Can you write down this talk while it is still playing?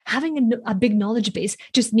having a big knowledge base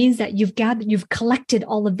just means that you've collected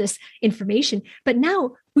all of this information, but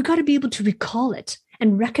now we got to be able to recall it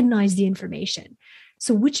and recognize the information.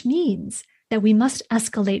 So which means that we must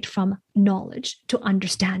escalate from knowledge to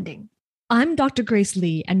understanding. I'm Dr. Grace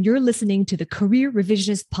Lee, and you're listening to the Career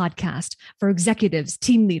Revisionist Podcast for executives,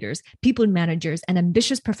 team leaders, people managers, and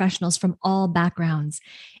ambitious professionals from all backgrounds.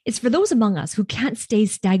 It's for those among us who can't stay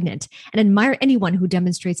stagnant and admire anyone who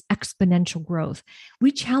demonstrates exponential growth.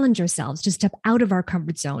 We challenge ourselves to step out of our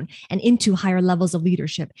comfort zone and into higher levels of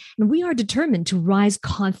leadership, and we are determined to rise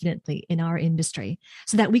confidently in our industry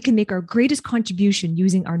so that we can make our greatest contribution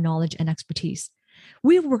using our knowledge and expertise.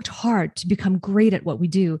 We have worked hard to become great at what we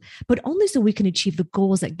do, but only so we can achieve the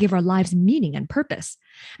goals that give our lives meaning and purpose.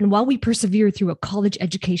 And while we persevere through a college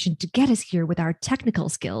education to get us here with our technical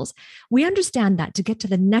skills, we understand that to get to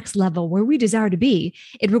the next level where we desire to be,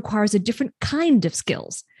 it requires a different kind of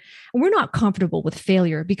skills. And we're not comfortable with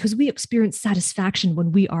failure because we experience satisfaction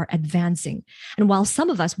when we are advancing. And while some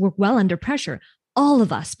of us work well under pressure, all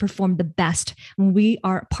of us perform the best when we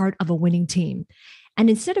are part of a winning team. And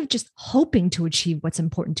instead of just hoping to achieve what's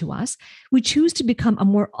important to us, we choose to become a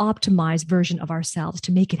more optimized version of ourselves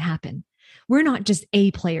to make it happen. We're not just A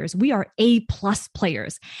players, we are A+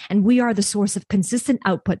 players, and we are the source of consistent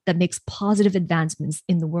output that makes positive advancements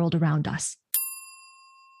in the world around us.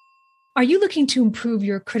 Are you looking to improve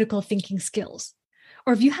your critical thinking skills?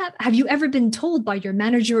 Or have you ever been told by your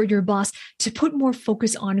manager or your boss to put more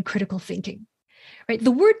focus on critical thinking? Right?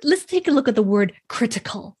 Let's take a look at the word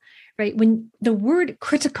critical. Right? When the word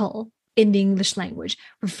critical in the English language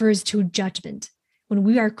refers to judgment. When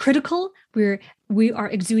we are critical, we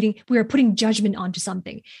are putting judgment onto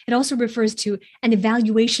something. It also refers to an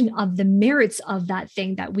evaluation of the merits of that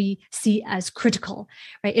thing that we see as critical,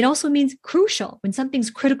 right? It also means crucial. When something's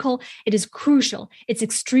critical, it is crucial. It's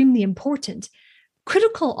extremely important.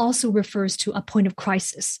 Critical also refers to a point of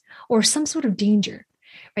crisis or some sort of danger,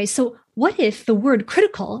 right? So what if the word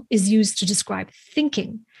critical is used to describe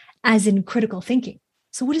thinking, as in critical thinking?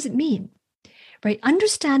 So what does it mean? Right?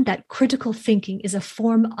 Understand that critical thinking is a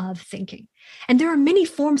form of thinking. And there are many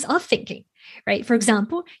forms of thinking, right? For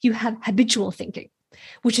example, you have habitual thinking,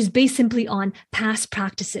 which is based simply on past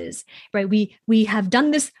practices, right? We have done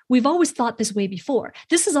this. We've always thought this way before.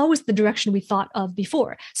 This is always the direction we thought of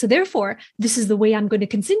before. So therefore, this is the way I'm going to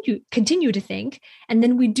continue to think. And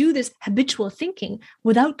then we do this habitual thinking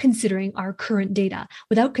without considering our current data,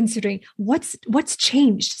 without considering what's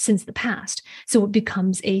changed since the past. So it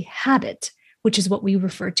becomes a habit, which is what we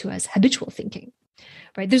refer to as habitual thinking,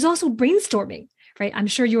 right? There's also brainstorming. Right? I'm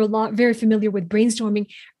sure you're very familiar with brainstorming.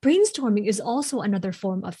 Brainstorming is also another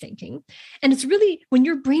form of thinking. And it's really, when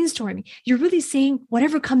you're brainstorming, you're really saying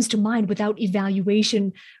whatever comes to mind without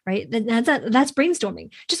evaluation, right? That's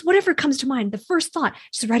brainstorming. Just whatever comes to mind, the first thought,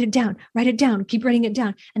 just write it down, keep writing it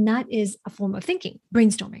down. And that is a form of thinking,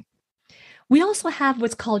 brainstorming. We also have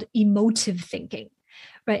what's called emotive thinking.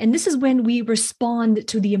 Right. And this is when we respond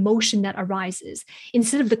to the emotion that arises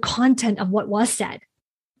instead of the content of what was said.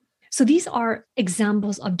 So these are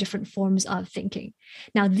examples of different forms of thinking.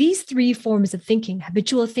 Now, these three forms of thinking,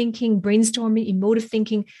 habitual thinking, brainstorming, emotive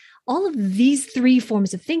thinking, all of these three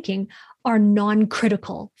forms of thinking are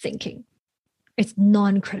non-critical thinking. It's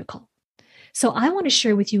non-critical. So I want to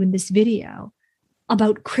share with you in this video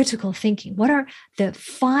about critical thinking. What are the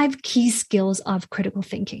 5 key skills of critical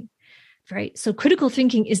thinking? Right? So critical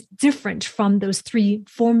thinking is different from those 3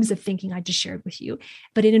 forms of thinking I just shared with you,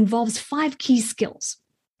 but it involves 5 key skills.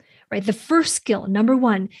 Right? The first skill, number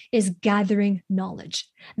 1, is gathering knowledge.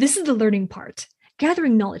 This is the learning part.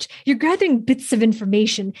 Gathering knowledge. You're gathering bits of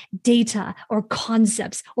information, data, or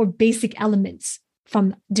concepts, or basic elements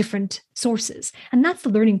from different sources. And that's the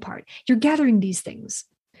learning part. You're gathering these things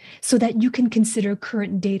so that you can consider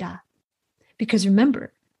current data. Because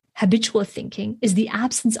remember, habitual thinking is the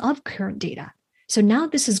absence of current data. So now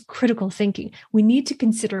this is critical thinking. We need to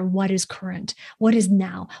consider what is current, what is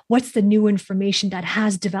now, what's the new information that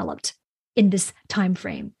has developed in this time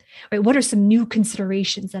frame, right? What are some new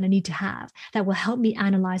considerations that I need to have that will help me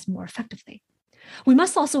analyze more effectively? We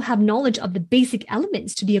must also have knowledge of the basic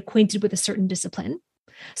elements to be acquainted with a certain discipline.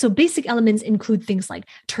 So basic elements include things like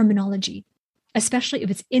terminology, especially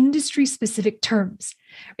if it's industry-specific terms.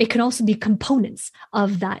 It can also be components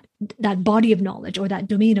of that body of knowledge or that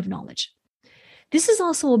domain of knowledge. This is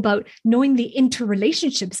also about knowing the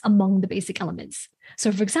interrelationships among the basic elements.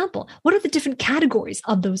 So for example, what are the different categories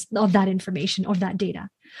of that information or that data?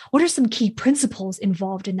 What are some key principles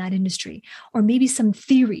involved in that industry? Or maybe some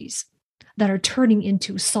theories that are turning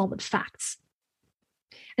into solid facts.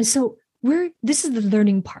 And so this is the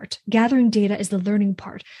learning part. Gathering data is the learning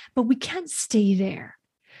part, but we can't stay there.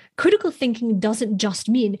 Critical thinking doesn't just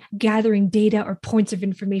mean gathering data or points of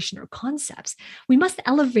information or concepts. We must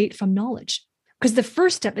elevate from knowledge, because the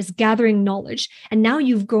first step is gathering knowledge. And now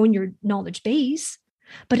you've grown your knowledge base,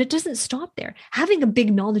 but it doesn't stop there. Having a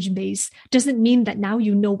big knowledge base doesn't mean that now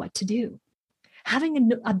you know what to do.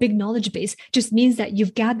 Having a big knowledge base just means that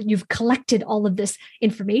you've collected all of this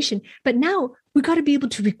information, but now we got to be able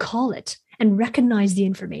to recall it and recognize the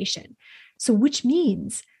information. So which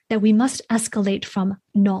means that we must escalate from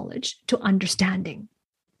knowledge to understanding.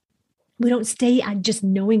 We don't stay at just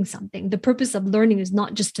knowing something. The purpose of learning is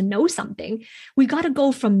not just to know something. We got to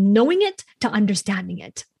go from knowing it to understanding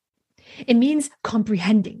it. It means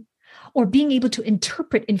comprehending or being able to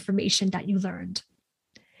interpret information that you learned.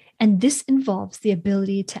 And this involves the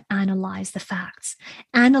ability to analyze the facts,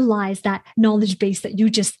 analyze that knowledge base that you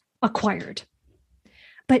just acquired.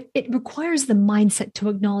 But it requires the mindset to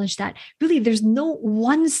acknowledge that really there's no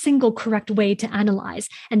one single correct way to analyze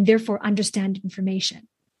and therefore understand information.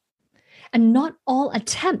 And not all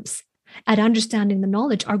attempts at understanding the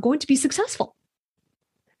knowledge are going to be successful.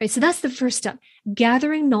 Right? So that's the first step,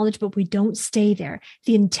 gathering knowledge, but we don't stay there.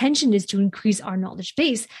 The intention is to increase our knowledge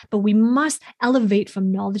base, but we must elevate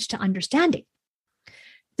from knowledge to understanding.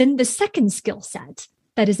 Then the second skill set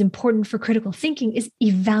that is important for critical thinking is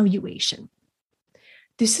evaluation.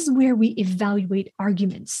 This is where we evaluate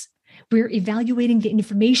arguments. We're evaluating the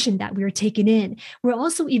information that we are taking in. We're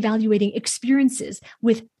also evaluating experiences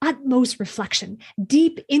with utmost reflection,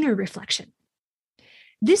 deep inner reflection.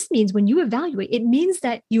 This means when you evaluate, it means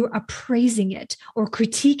that you're appraising it or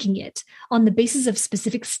critiquing it on the basis of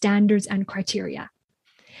specific standards and criteria.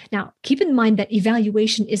 Now, keep in mind that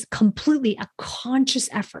evaluation is completely a conscious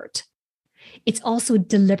effort. It's also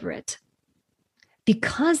deliberate.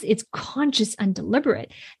 Because it's conscious and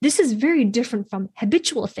deliberate, this is very different from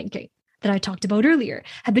habitual thinking that I talked about earlier.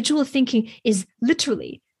 Habitual thinking is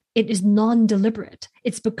literally, it is non-deliberate.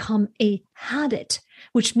 It's become a habit,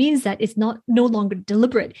 which means that it's no longer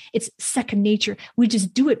deliberate. It's second nature. We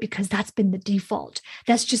just do it because that's been the default.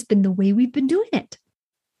 That's just been the way we've been doing it.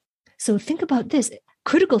 So think about this.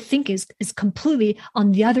 Critical thinking is completely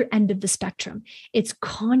on the other end of the spectrum. It's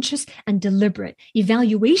conscious and deliberate.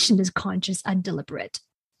 Evaluation is conscious and deliberate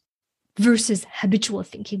versus habitual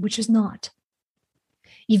thinking, which is not.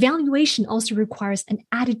 Evaluation also requires an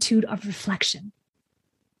attitude of reflection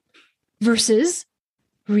versus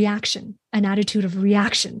reaction, an attitude of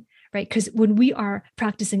reaction, right? Because when we are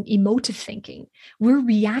practicing emotive thinking, we're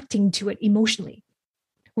reacting to it emotionally.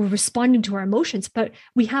 We're responding to our emotions, but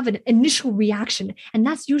we have an initial reaction, and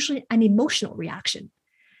that's usually an emotional reaction.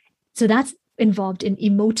 So that's involved in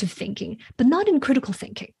emotive thinking, but not in critical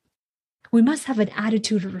thinking. We must have an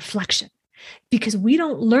attitude of reflection because we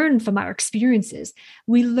don't learn from our experiences.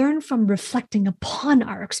 We learn from reflecting upon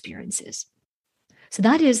our experiences. So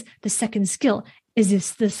that is the second skill,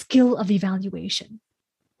 is the skill of evaluation.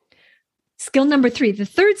 Skill number 3, the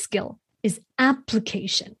third skill is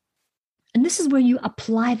application. And this is where you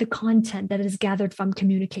apply the content that is gathered from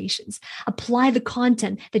communications. Apply the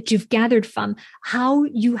content that you've gathered from how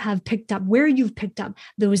you have picked up, where you've picked up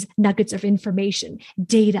those nuggets of information,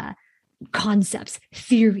 data, concepts,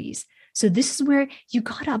 theories. So this is where you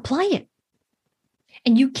got to apply it.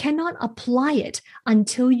 And you cannot apply it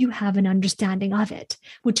until you have an understanding of it,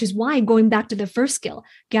 which is why, going back to the first skill,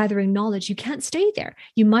 gathering knowledge, you can't stay there.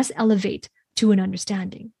 You must elevate to an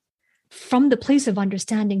understanding. From the place of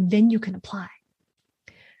understanding, then you can apply.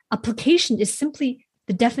 Application is simply,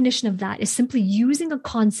 the definition of that is simply using a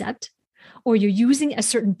concept, or you're using a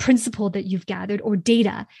certain principle that you've gathered or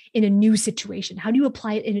data in a new situation. How do you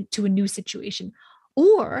apply it to a new situation?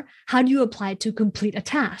 Or how do you apply it to complete a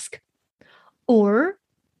task? Or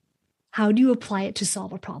how do you apply it to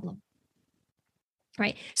solve a problem?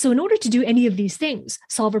 Right? So in order to do any of these things,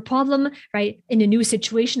 solve a problem, right, in a new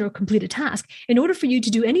situation or complete a task, in order for you to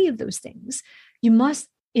do any of those things, you must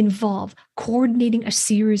involve coordinating a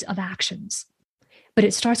series of actions. But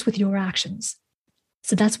it starts with your actions.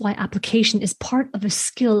 So that's why application is part of a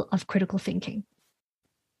skill of critical thinking.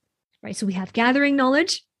 Right? So we have gathering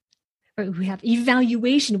knowledge, right? We have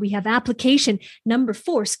evaluation, we have application.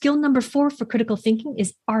 Skill number 4 for critical thinking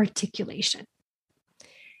is articulation.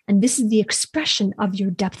 And this is the expression of your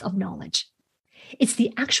depth of knowledge. It's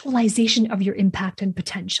the actualization of your impact and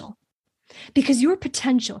potential. Because your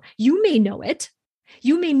potential, you may know it.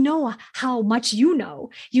 You may know how much you know.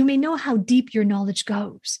 You may know how deep your knowledge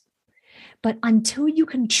goes. But until you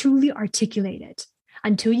can truly articulate it,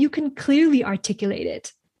 until you can clearly articulate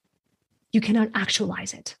it, you cannot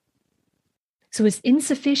actualize it. So it's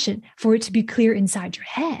insufficient for it to be clear inside your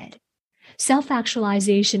head.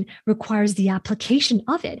 Self-actualization requires the application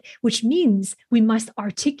of it, which means we must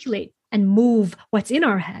articulate and move what's in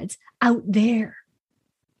our heads out there.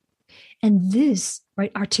 And this,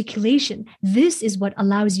 right, articulation, this is what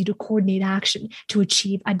allows you to coordinate action to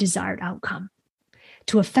achieve a desired outcome,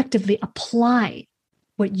 to effectively apply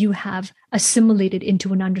what you have assimilated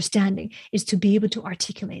into an understanding, is to be able to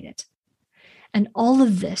articulate it. And all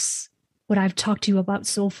of this, what I've talked to you about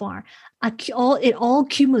so far, it all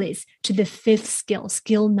accumulates to the fifth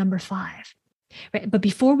skill number 5. Right? But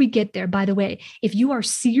before we get there, by the way, if you are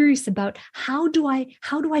serious about how do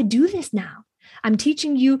I do this now? I'm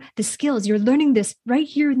teaching you the skills. You're learning this right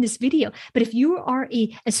here in this video. But if you are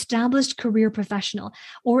a established career professional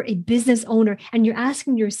or a business owner and you're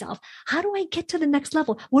asking yourself, how do I get to the next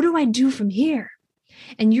level? What do I do from here?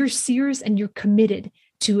 And you're serious and you're committed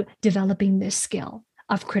to developing this skill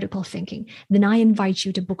of critical thinking, then I invite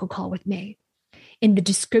you to book a call with me. In the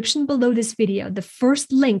description below this video, the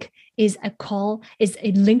first link is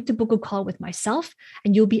a link to book a call with myself,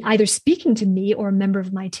 and you'll be either speaking to me or a member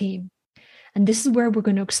of my team. And this is where we're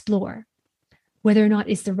going to explore whether or not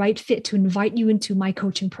it's the right fit to invite you into my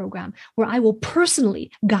coaching program, where I will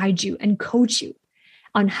personally guide you and coach you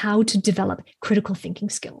on how to develop critical thinking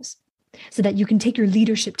skills so that you can take your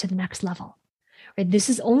leadership to the next level. Right? This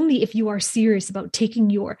is only if you are serious about taking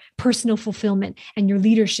your personal fulfillment and your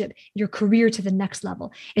leadership, your career to the next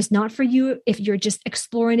level. It's not for you if you're just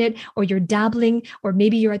exploring it or you're dabbling, or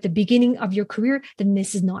maybe you're at the beginning of your career, then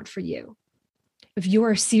this is not for you. If you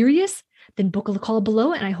are serious, then book a call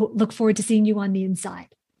below, and I look forward to seeing you on the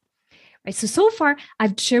inside. Right? So far,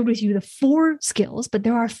 I've shared with you the 4 skills, but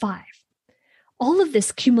there are 5. All of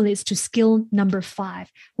this accumulates to skill number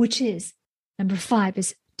 5, which is, number 5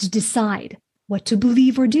 is to decide what to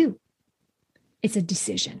believe or do. It's a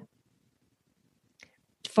decision.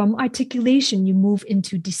 From articulation, you move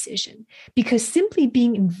into decision, because simply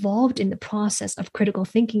being involved in the process of critical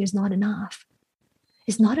thinking is not enough.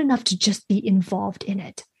 It's not enough to just be involved in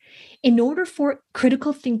it. In order for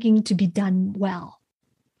critical thinking to be done well,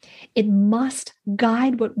 it must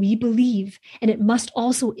guide what we believe, and it must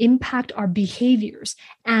also impact our behaviors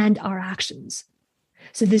and our actions.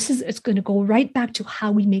 So it's going to go right back to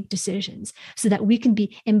how we make decisions so that we can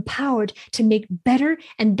be empowered to make better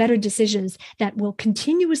and better decisions that will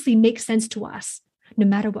continuously make sense to us no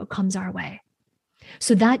matter what comes our way.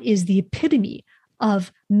 So that is the epitome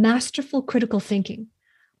of masterful critical thinking.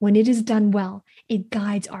 When it is done well, it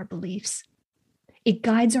guides our beliefs. It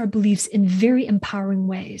guides our beliefs in very empowering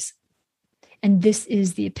ways. And this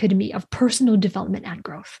is the epitome of personal development and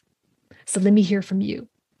growth. So let me hear from you,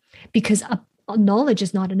 because knowledge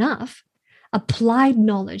is not enough. Applied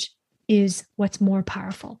knowledge is what's more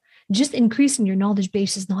powerful. Just increasing your knowledge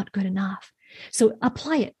base is not good enough. So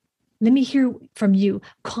apply it. Let me hear from you.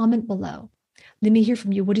 Comment below. Let me hear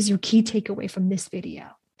from you. What is your key takeaway from this video?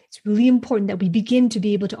 It's really important that we begin to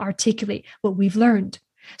be able to articulate what we've learned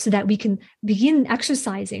so that we can begin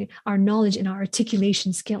exercising our knowledge and our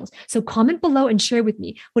articulation skills. So comment below and share with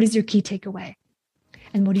me, what is your key takeaway?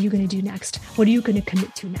 And what are you going to do next? What are you going to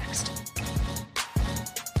commit to next?